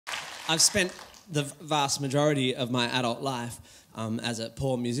I've spent the vast majority of my adult life as a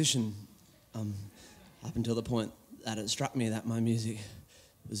poor musician, up until the point that it struck me that my music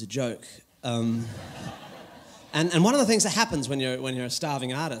was a joke. And one of the things that happens when you're a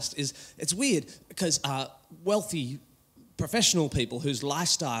starving artist is it's weird because wealthy professional people whose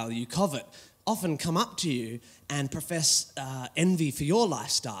lifestyle you covet often come up to you and profess envy for your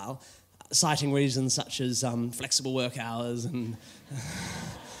lifestyle, citing reasons such as flexible work hours and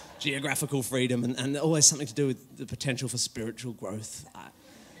geographical freedom and always something to do with the potential for spiritual growth. I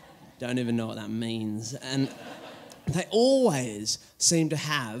don't even know what that means. And they always seem to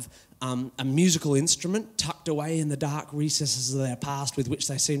have a musical instrument tucked away in the dark recesses of their past with which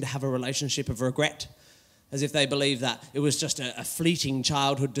they seem to have a relationship of regret, as if they believe that it was just a fleeting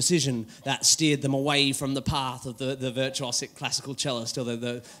childhood decision that steered them away from the path of the virtuosic classical cellist or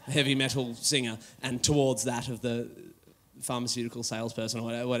the heavy metal singer and towards that of the pharmaceutical salesperson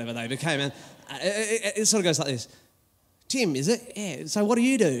or whatever they became. And it sort of goes like this. Tim, is it? Yeah. So what do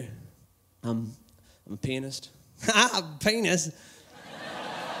you do? I'm a pianist. Penis?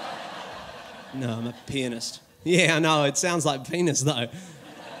 No, I'm a pianist. Yeah, I know. It sounds like penis, though.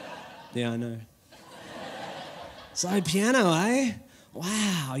 Yeah, I know. So piano, eh?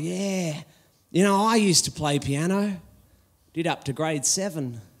 Wow, yeah. You know, I used to play piano. Did up to grade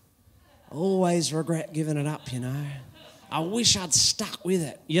 7. Always regret giving it up, you know. I wish I'd stuck with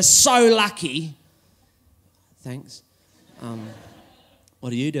it. You're so lucky. Thanks. What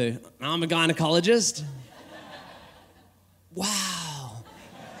do you do? I'm a gynecologist. Wow.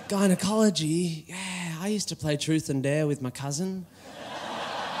 Gynecology. Yeah, I used to play truth and dare with my cousin.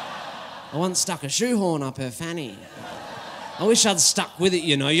 I once stuck a shoehorn up her fanny. I wish I'd stuck with it,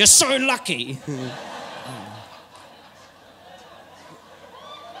 you know. You're so lucky.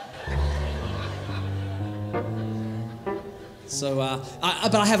 So,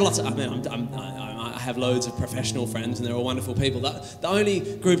 but I have lots of, I have loads of professional friends and they're all wonderful people. The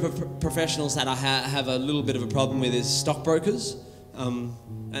only group of professionals that I have a little bit of a problem with is stockbrokers.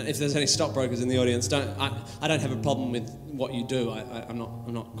 And if there's any stockbrokers in the audience, I don't have a problem with what you do. I'm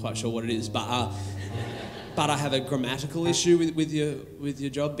not quite sure what it is, but I have a grammatical issue with your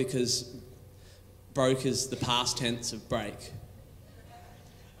job because broke is the past tense of break.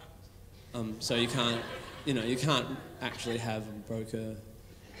 So you can't actually have a broker.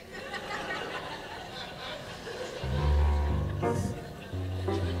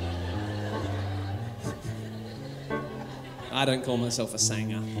 I don't call myself a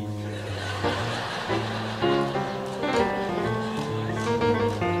sanger.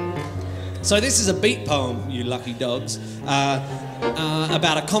 So this is a beat poem, you lucky dogs,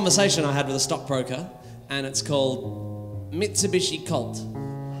 about a conversation I had with a stockbroker, and it's called Mitsubishi Colt.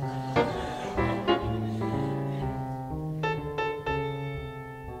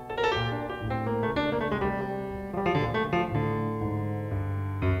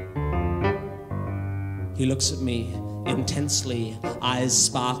 He looks at me intensely, eyes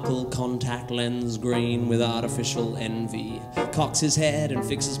sparkle, contact lens green with artificial envy, cocks his head and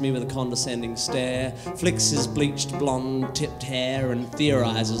fixes me with a condescending stare, flicks his bleached blonde tipped hair and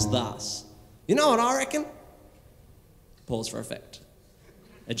theorises thus. You know what I reckon? Pause for effect.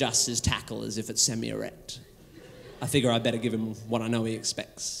 Adjusts his tackle as if it's semi-erect. I figure I better give him what I know he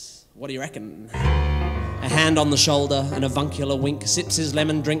expects. What do you reckon? A hand on the shoulder, an avuncular wink, sips his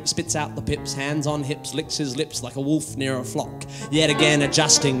lemon drink, spits out the pips, hands on hips, licks his lips like a wolf near a flock. Yet again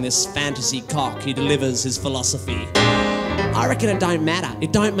adjusting this fantasy cock, he delivers his philosophy. I reckon it don't matter.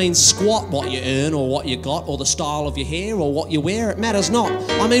 It don't mean squat what you earn or what you got or the style of your hair or what you wear. It matters not.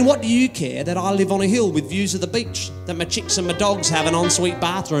 I mean, what do you care that I live on a hill with views of the beach, that my chicks and my dogs have an ensuite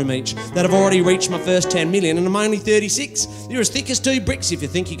bathroom each, that I've already reached my first 10 million and I'm only 36? You're as thick as 2 bricks if you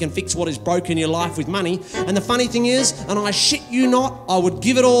think you can fix what is broke in your life with money. And the funny thing is, and I shit you not, I would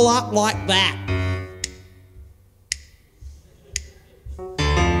give it all up like that.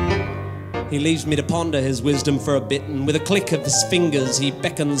 He leaves me to ponder his wisdom for a bit, and with a click of his fingers he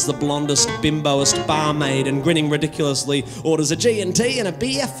beckons the blondest, bimboest barmaid and grinning ridiculously orders a G&T and a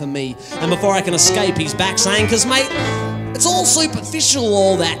beer for me. And before I can escape he's back saying, "'Cause mate, it's all superficial,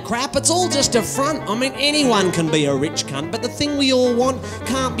 all that crap. It's all just a front. I mean, anyone can be a rich cunt, but the thing we all want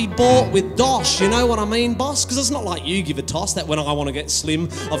can't be bought with dosh. You know what I mean, boss? Because it's not like you give a toss that when I want to get slim,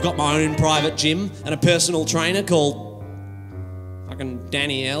 I've got my own private gym and a personal trainer called fucking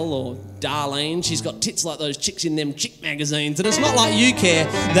Danielle or Darlene. She's got tits like those chicks in them chick magazines. And it's not like you care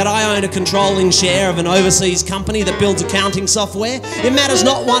that I own a controlling share of an overseas company that builds accounting software. It matters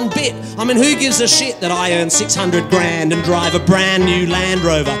not one bit. I mean, who gives a shit that I earn 600 grand and drive a brand new Land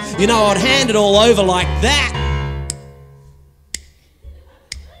Rover? You know, I'd hand it all over like that.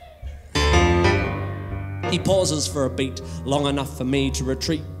 He pauses for a beat, long enough for me to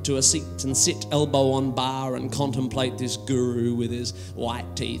retreat to a seat and sit elbow on bar and contemplate this guru with his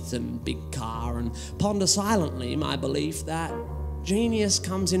white teeth and big car, and ponder silently my belief that genius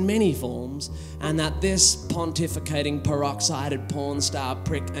comes in many forms and that this pontificating peroxided porn star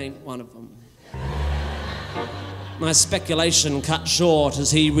prick ain't one of them. My speculation cut short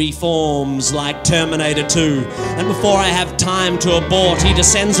as he reforms like Terminator 2, and before I have time to abort, he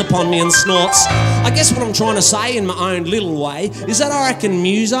descends upon me and snorts. I guess what I'm trying to say in my own little way is that I reckon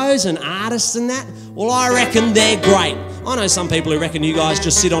musos and artists and that, well, I reckon they're great. I know some people who reckon you guys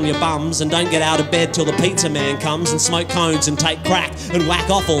just sit on your bums and don't get out of bed till the pizza man comes and smoke cones and take crack and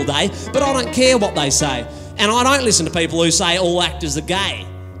whack off all day, but I don't care what they say. And I don't listen to people who say all actors are gay.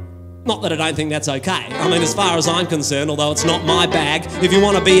 Not that I don't think that's okay. I mean, as far as I'm concerned, although it's not my bag, if you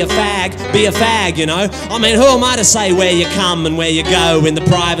want to be a fag, you know? I mean, who am I to say where you come and where you go in the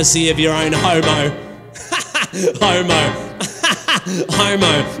privacy of your own homo? Homo.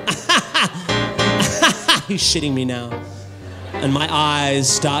 Homo. He's shitting me now. And my eyes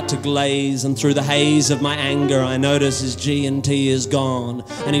start to glaze, and through the haze of my anger I notice his G&T is gone,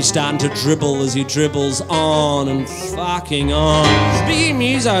 and he's starting to dribble as he dribbles on and fucking on. But you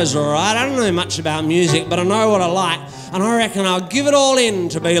musos are alright. I don't know much about music, but I know what I like, and I reckon I'll give it all in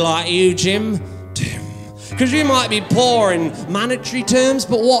to be like you, Jim. Because you might be poor in monetary terms,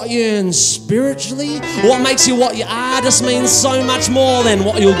 but what you earn spiritually, what makes you what you are, just means so much more than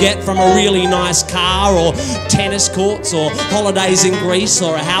what you'll get from a really nice car, or tennis courts, or holidays in Greece,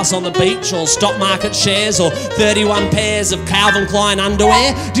 or a house on the beach, or stock market shares, or 31 pairs of Calvin Klein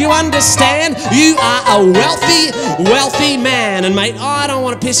underwear. Do you understand? You are a wealthy man. And mate, I don't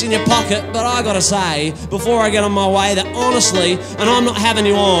want to piss in your pocket, but I gotta say, before I get on my way, that honestly, and I'm not having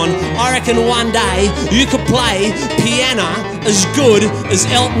you on, I reckon one day you could play piano as good as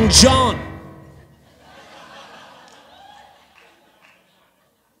Elton John.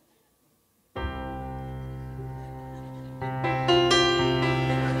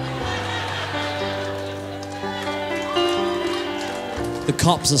 The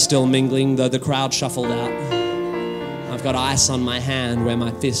cops are still mingling, though the crowd shuffled out. I've got ice on my hand where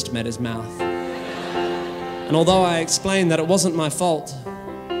my fist met his mouth. And although I explained that it wasn't my fault,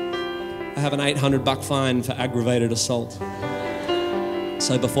 I have an $800 fine for aggravated assault.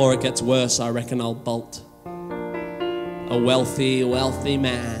 So before it gets worse, I reckon I'll bolt. A wealthy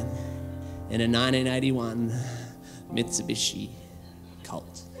man in a 1981 Mitsubishi.